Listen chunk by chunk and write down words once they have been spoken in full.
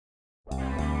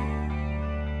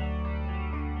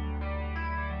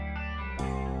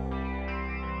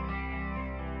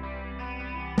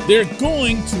They're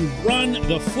going to run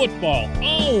the football.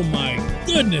 Oh my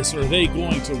goodness, are they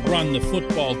going to run the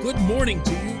football? Good morning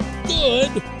to you.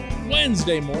 Good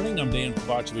Wednesday morning. I'm Dan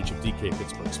Kovacevic of DK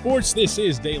Pittsburgh Sports. This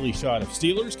is Daily Shot of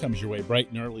Steelers. Comes your way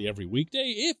bright and early every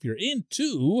weekday. If you're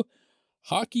into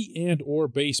hockey and or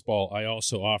baseball, I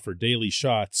also offer daily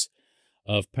shots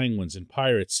of Penguins and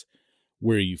Pirates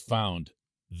where you found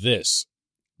this.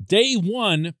 Day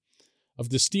one of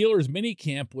the Steelers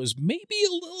minicamp was maybe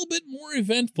a little bit more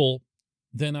eventful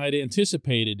than I'd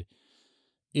anticipated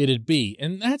it'd be.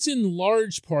 And that's in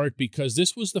large part because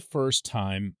this was the first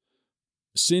time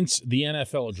since the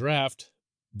NFL draft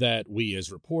that we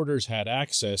as reporters had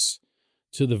access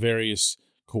to the various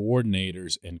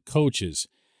coordinators and coaches.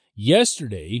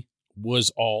 Yesterday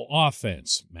was all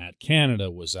offense. Matt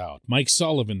Canada was out. Mike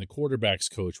Sullivan, the quarterback's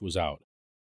coach, was out.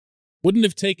 Wouldn't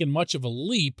have taken much of a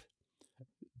leap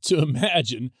to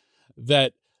imagine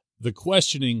that the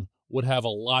questioning would have a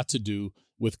lot to do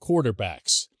with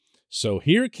quarterbacks. So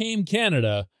here came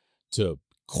Canada to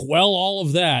quell all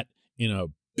of that in a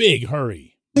big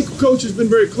hurry. I think Coach has been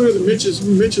very clear that Mitch is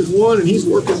one, and he's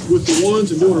working with the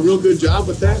ones and doing a real good job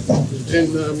with that.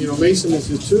 And, Mason is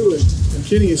two, and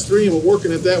Kenny is three, and we're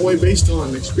working it that way based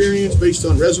on experience, based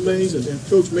on resumes, and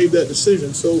Coach made that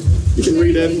decision. So you can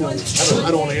read that.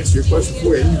 I don't want to answer your question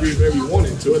for you. You can read whatever you want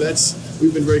into it.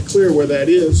 We've been very clear where that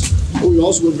is. But we've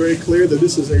also been very clear that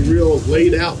this is a real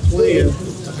laid-out plan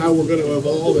of how we're going to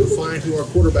evolve and find who our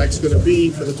quarterback's going to be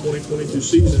for the 2022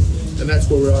 season, and that's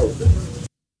where we are with it.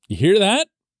 You hear that?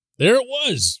 There it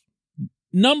was.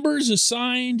 Numbers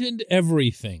assigned and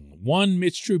everything. 1,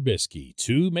 Mitch Trubisky.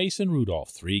 2, Mason Rudolph.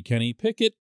 3, Kenny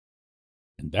Pickett.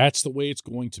 And that's the way it's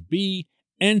going to be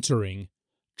entering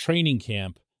training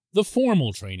camp, the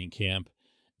formal training camp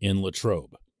in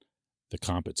Latrobe. The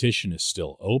competition is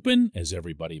still open, as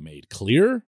everybody made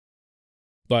clear.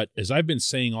 But as I've been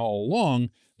saying all along,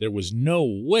 there was no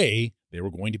way they were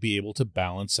going to be able to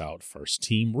balance out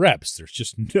first-team reps. There's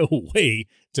just no way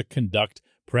to conduct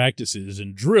practices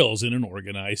and drills in an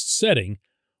organized setting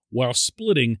while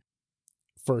splitting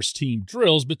first-team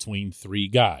drills between 3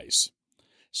 guys.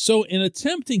 So in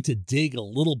attempting to dig a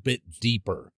little bit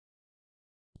deeper,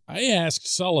 I asked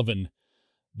Sullivan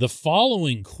the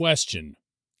following question,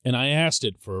 and I asked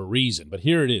it for a reason, but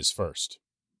here it is first.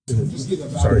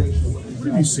 Sorry. What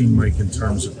have you seen, Mike, in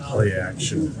terms of play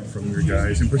action from your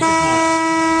guys? In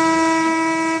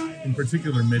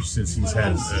particular, Mitch, since he's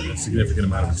had a significant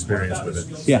amount of experience with it.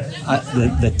 Yeah,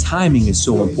 the timing is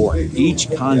so important. Each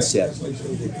concept,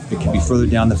 it can be further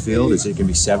down the field. It can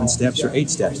be 7 steps or 8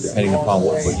 steps, depending upon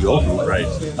what you open with. Right.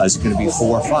 Is it going to be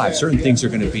 4 or 5? Certain things are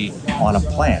going to be on a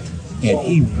plant. And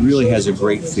he really has a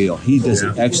great feel. He does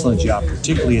an excellent job,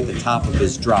 particularly at the top of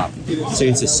his drop. Say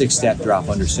it's a 6-step drop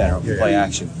under center of play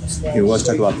action. We always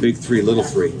talk about big 3, little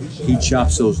 3. He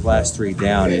chops those last 3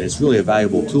 down, and it's really a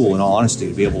valuable tool, in all honesty,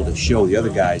 to be able to show the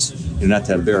other guys, not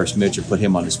to embarrass Mitch or put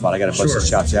him on the spot. I got to bust his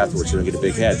chops afterwards so I don't get a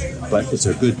big head. But it's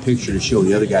a good picture to show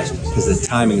the other guys because the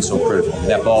timing is so critical. And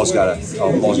that ball's got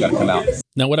to come out.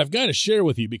 Now, what I've got to share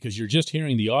with you, because you're just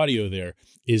hearing the audio there,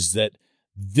 is that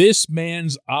this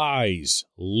man's eyes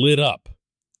lit up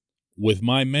with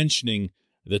my mentioning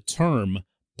the term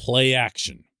play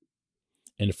action.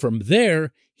 And from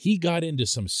there, he got into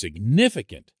some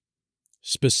significant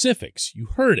specifics. You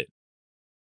heard it.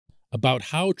 About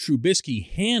how Trubisky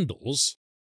handles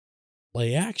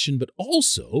play action, but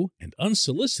also, and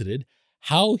unsolicited,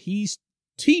 how he's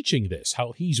teaching this,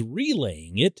 how he's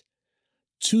relaying it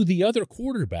to the other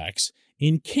quarterbacks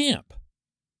in camp.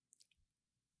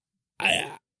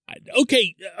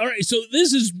 Okay, all right, so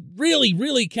this is really,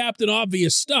 really Captain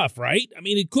Obvious stuff, right? I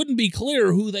mean, it couldn't be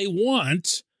clearer who they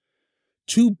want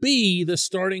to be the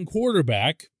starting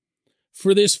quarterback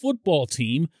for this football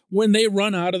team when they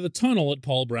run out of the tunnel at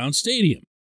Paul Brown Stadium.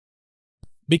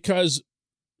 Because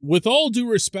with all due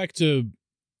respect to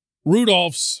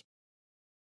Rudolph's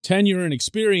tenure and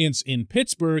experience in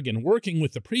Pittsburgh and working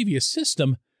with the previous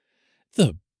system,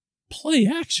 the play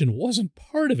action wasn't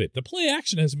part of it. The play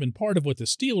action hasn't been part of what the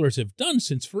Steelers have done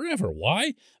since forever.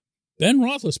 Why? Ben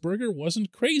Roethlisberger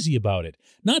wasn't crazy about it.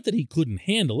 Not that he couldn't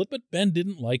handle it, but Ben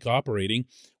didn't like operating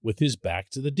with his back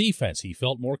to the defense. He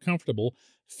felt more comfortable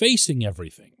facing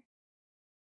everything.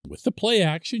 With the play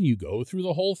action, you go through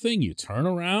the whole thing. You turn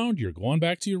around, you're going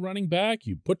back to your running back,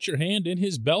 you put your hand in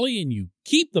his belly, and you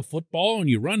keep the football, and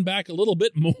you run back a little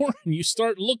bit more, and you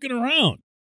start looking around.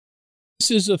 This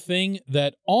is a thing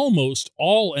that almost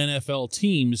all NFL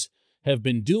teams have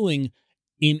been doing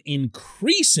in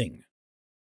increasing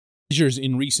measures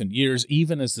in recent years,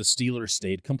 even as the Steelers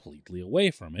stayed completely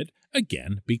away from it,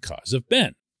 again, because of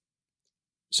Ben.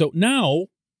 So now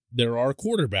there are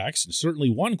quarterbacks, and certainly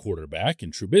one quarterback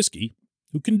in Trubisky,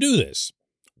 who can do this.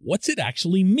 What's it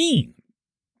actually mean?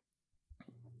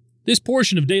 This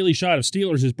portion of Daily Shot of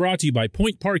Steelers is brought to you by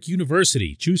Point Park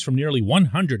University. Choose from nearly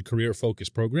 100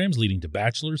 career-focused programs leading to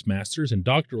bachelor's, master's, and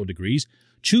doctoral degrees.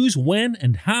 Choose when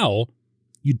and how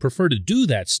you'd prefer to do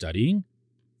that studying,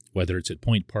 whether it's at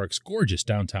Point Park's gorgeous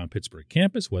downtown Pittsburgh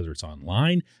campus, whether it's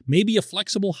online, maybe a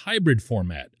flexible hybrid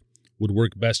format would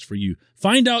work best for you.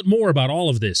 Find out more about all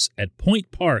of this at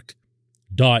pointpark.edu.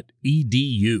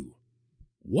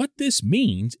 What this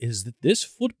means is that this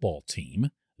football team,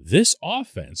 this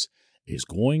offense, is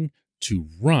going to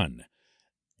run.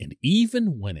 And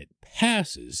even when it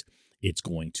passes, it's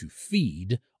going to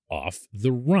feed off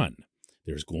the run.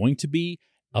 There's going to be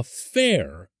a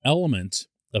fair element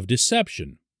of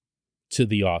deception to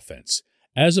the offense,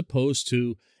 as opposed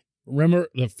to, remember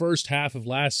the first half of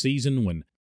last season when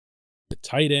the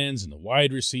tight ends and the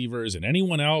wide receivers and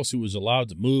anyone else who was allowed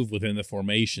to move within the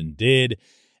formation did,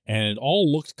 and it all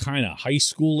looked kind of high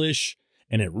schoolish,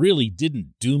 and it really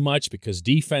didn't do much because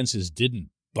defenses didn't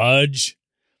budge.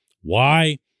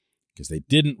 Why? Because they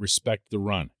didn't respect the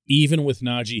run. Even with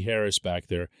Najee Harris back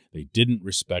there, they didn't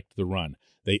respect the run.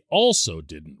 They also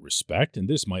didn't respect, and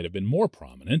this might have been more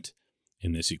prominent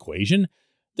in this equation,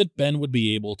 that Ben would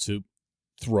be able to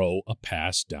throw a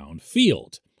pass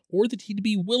downfield, or that he'd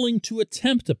be willing to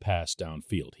attempt a pass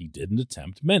downfield. He didn't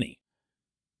attempt many.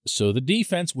 So the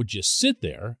defense would just sit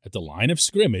there at the line of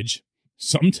scrimmage,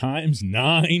 sometimes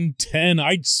 9, 10,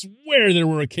 I'd swear there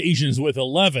were occasions with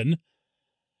 11,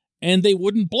 and they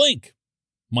wouldn't blink,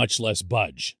 much less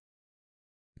budge.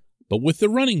 But with the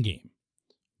running game,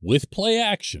 with play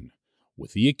action,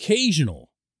 with the occasional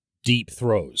deep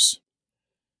throws,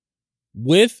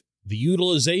 with the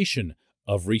utilization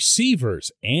of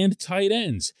receivers and tight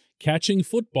ends catching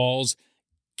footballs,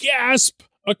 gasp,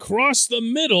 across the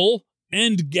middle,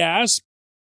 and gasp,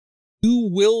 you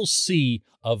will see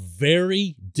a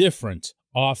very different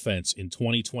offense in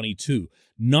 2022,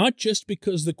 not just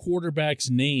because the quarterback's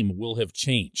name will have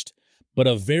changed, but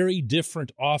a very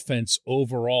different offense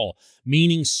overall,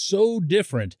 meaning so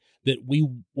different that we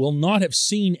will not have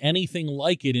seen anything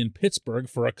like it in Pittsburgh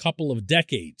for a couple of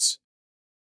decades.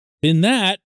 In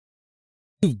that,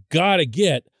 you've got to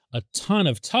get a ton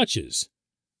of touches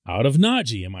out of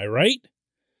Najee, am I right?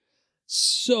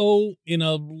 So, in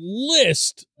a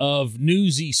list of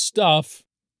newsy stuff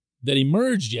that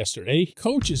emerged yesterday,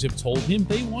 coaches have told him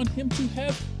they want him to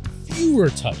have fewer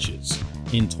touches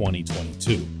in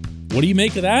 2022. What do you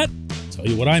make of that? I'll tell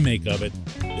you what I make of it.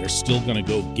 They're still going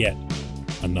to go get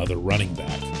another running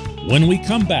back. When we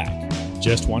come back,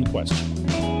 just one question.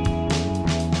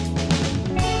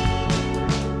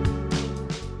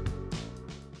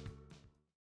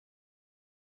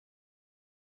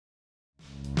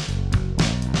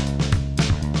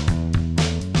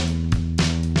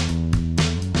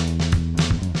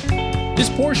 This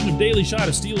portion of Daily Shot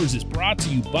of Steelers is brought to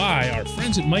you by our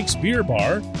friends at Mike's Beer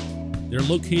Bar. They're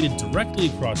located directly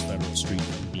across Federal Street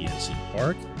from PNC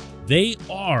Park. They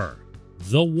are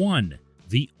the one,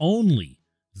 the only,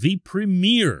 the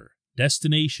premier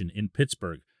destination in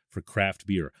Pittsburgh for craft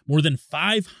beer. More than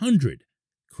 500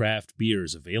 craft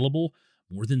beers available,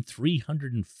 more than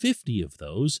 350 of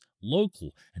those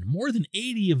local, and more than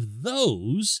 80 of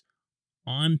those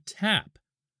on tap.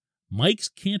 Mike's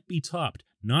can't be topped.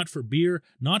 Not for beer,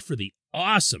 not for the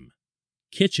awesome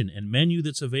kitchen and menu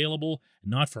that's available,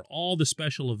 not for all the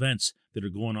special events that are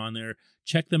going on there.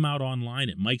 Check them out online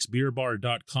at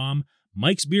mikesbeerbar.com.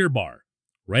 Mike's Beer Bar,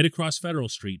 right across Federal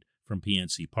Street from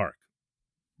PNC Park.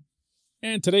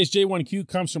 And today's J1Q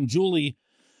comes from Julie,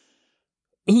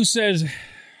 who says,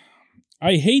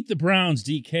 I hate the Browns,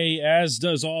 DK, as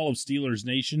does all of Steelers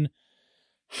Nation.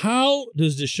 How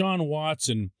does Deshaun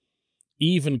Watson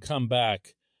even come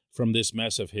back from this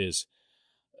mess of his?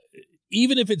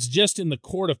 Even if it's just in the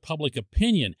court of public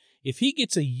opinion, if he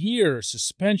gets a year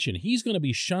suspension, he's going to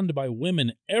be shunned by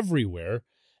women everywhere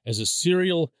as a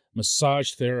serial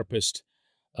massage therapist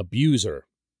abuser.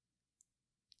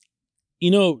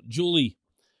 You know, Julie,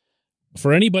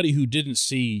 for anybody who didn't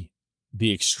see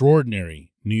the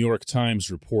extraordinary New York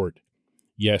Times report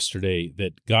yesterday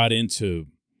that got into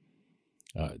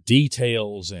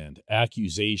details and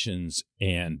accusations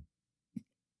and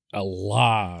a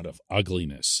lot of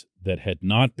ugliness that had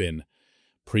not been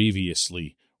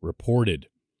previously reported.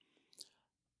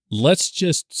 Let's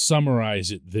just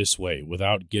summarize it this way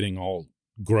without getting all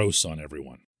gross on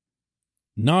everyone.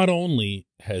 Not only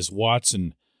has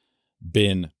Watson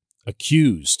been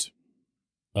accused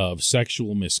of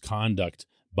sexual misconduct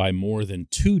by more than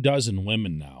 24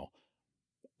 women now,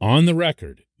 on the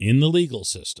record, in the legal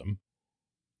system,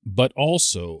 But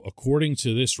also, according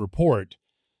to this report,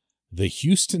 the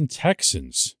Houston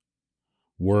Texans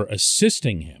were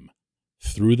assisting him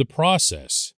through the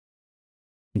process,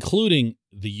 including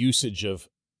the usage of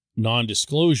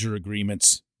non-disclosure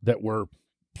agreements that were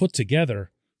put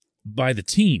together by the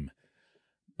team.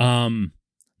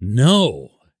 No,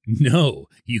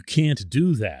 you can't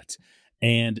do that.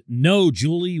 And no,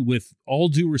 Julie, with all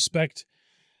due respect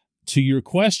to your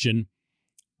question,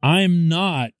 I'm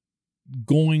not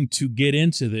going to get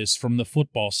into this from the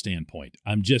football standpoint.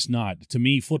 I'm just not. To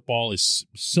me, football is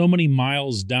so many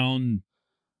miles down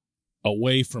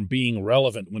away from being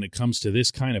relevant when it comes to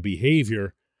this kind of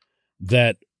behavior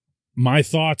that my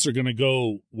thoughts are going to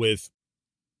go with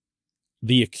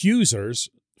the accusers,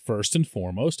 first and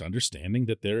foremost, understanding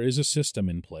that there is a system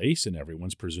in place and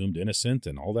everyone's presumed innocent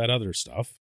and all that other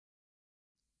stuff.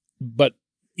 But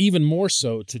even more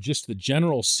so to just the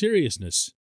general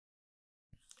seriousness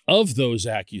of those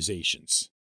accusations.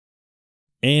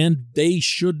 And they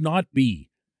should not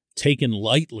be taken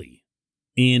lightly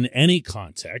in any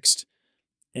context.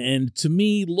 And to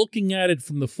me, looking at it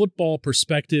from the football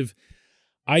perspective,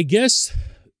 I guess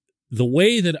the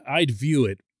way that I'd view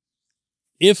it,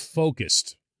 if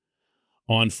focused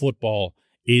on football,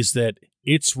 is that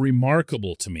it's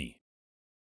remarkable to me.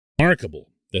 Remarkable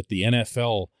that the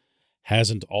NFL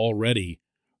hasn't already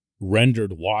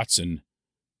rendered Watson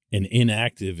an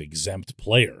inactive exempt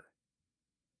player,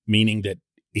 meaning that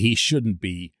he shouldn't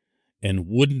be and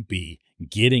wouldn't be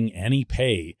getting any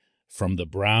pay from the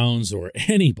Browns or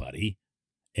anybody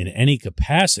in any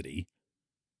capacity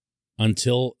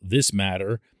until this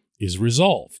matter is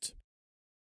resolved.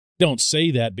 I don't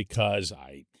say that because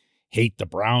I hate the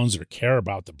Browns or care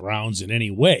about the Browns in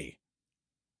any way.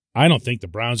 I don't think the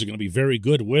Browns are going to be very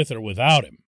good with or without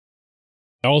him.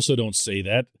 I also don't say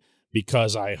that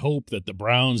because I hope that the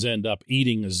Browns end up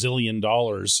eating $1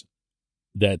 zillion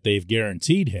that they've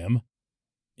guaranteed him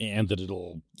and that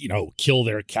it'll, kill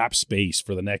their cap space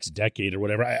for the next decade or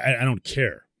whatever. I don't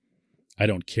care. I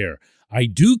don't care. I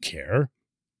do care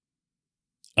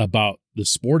about the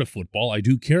sport of football. I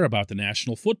do care about the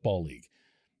National Football League.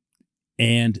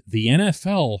 And the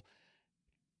NFL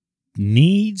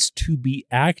needs to be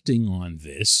acting on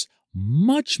this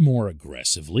much more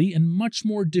aggressively and much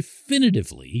more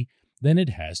definitively than it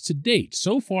has to date.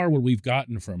 So far, what we've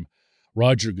gotten from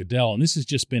Roger Goodell, and this has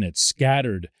just been at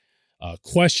scattered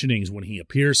questionings when he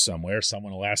appears somewhere.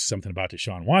 Someone will ask something about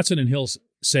Deshaun Watson, and he'll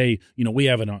say, we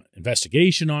have an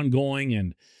investigation ongoing,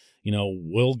 and,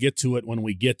 we'll get to it when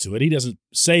we get to it. He doesn't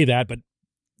say that, but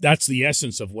that's the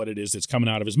essence of what it is that's coming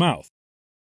out of his mouth.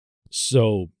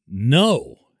 So,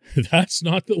 no, that's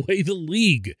not the way the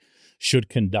league should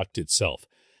conduct itself.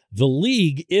 The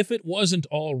league, if it wasn't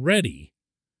already,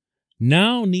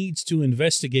 now needs to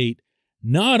investigate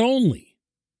not only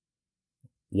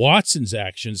Watson's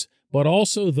actions, but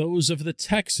also those of the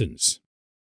Texans.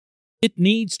 It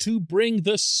needs to bring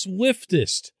the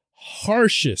swiftest,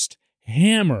 harshest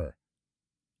hammer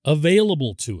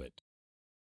available to it.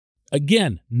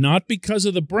 Again, not because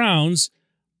of the Browns,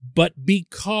 but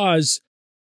because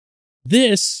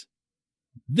this,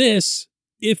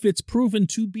 if it's proven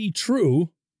to be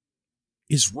true,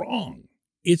 is wrong.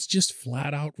 It's just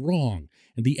flat out wrong.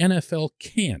 And the NFL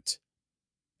can't,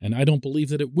 and I don't believe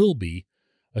that it will be,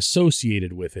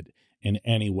 associated with it in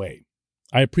any way.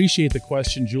 I appreciate the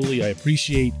question, Julie. I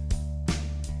appreciate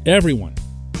everyone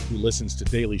who listens to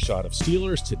Daily Shot of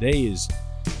Steelers. Today is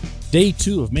day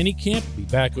 2 of minicamp. Be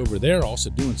back over there, also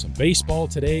doing some baseball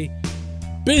today.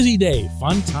 Busy day,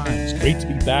 fun times. Great to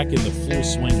be back in the full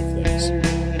swing of things.